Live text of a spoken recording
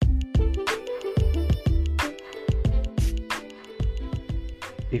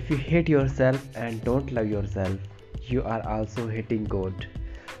If you hate yourself and don't love yourself, you are also hating God.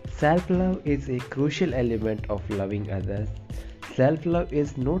 Self love is a crucial element of loving others. Self love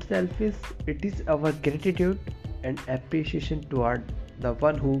is not selfish, it is our gratitude and appreciation toward the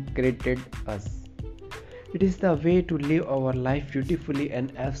one who created us. It is the way to live our life beautifully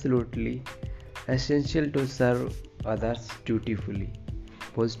and absolutely essential to serve others dutifully.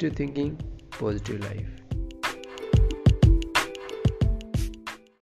 Positive thinking, positive life.